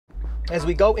As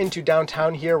we go into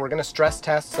downtown here, we're gonna stress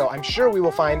test, so I'm sure we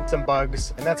will find some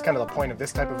bugs, and that's kind of the point of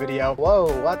this type of video.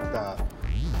 Whoa, what the?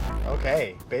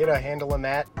 Okay, Beta handling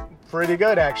that pretty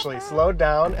good actually. Slowed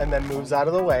down and then moves out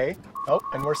of the way. Oh,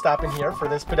 and we're stopping here for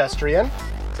this pedestrian.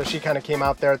 So she kind of came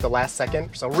out there at the last second.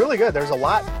 So really good. There's a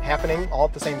lot happening all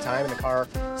at the same time, and the car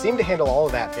seemed to handle all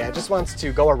of that. Yeah, it just wants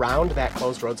to go around that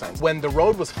closed road sign. When the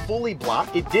road was fully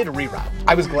blocked, it did reroute.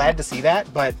 I was glad to see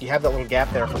that, but you have that little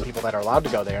gap there for people that are allowed to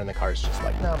go there, and the car's just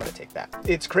like, no, I'm gonna take that.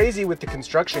 It's crazy with the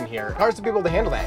construction here. Cars to be able to handle that.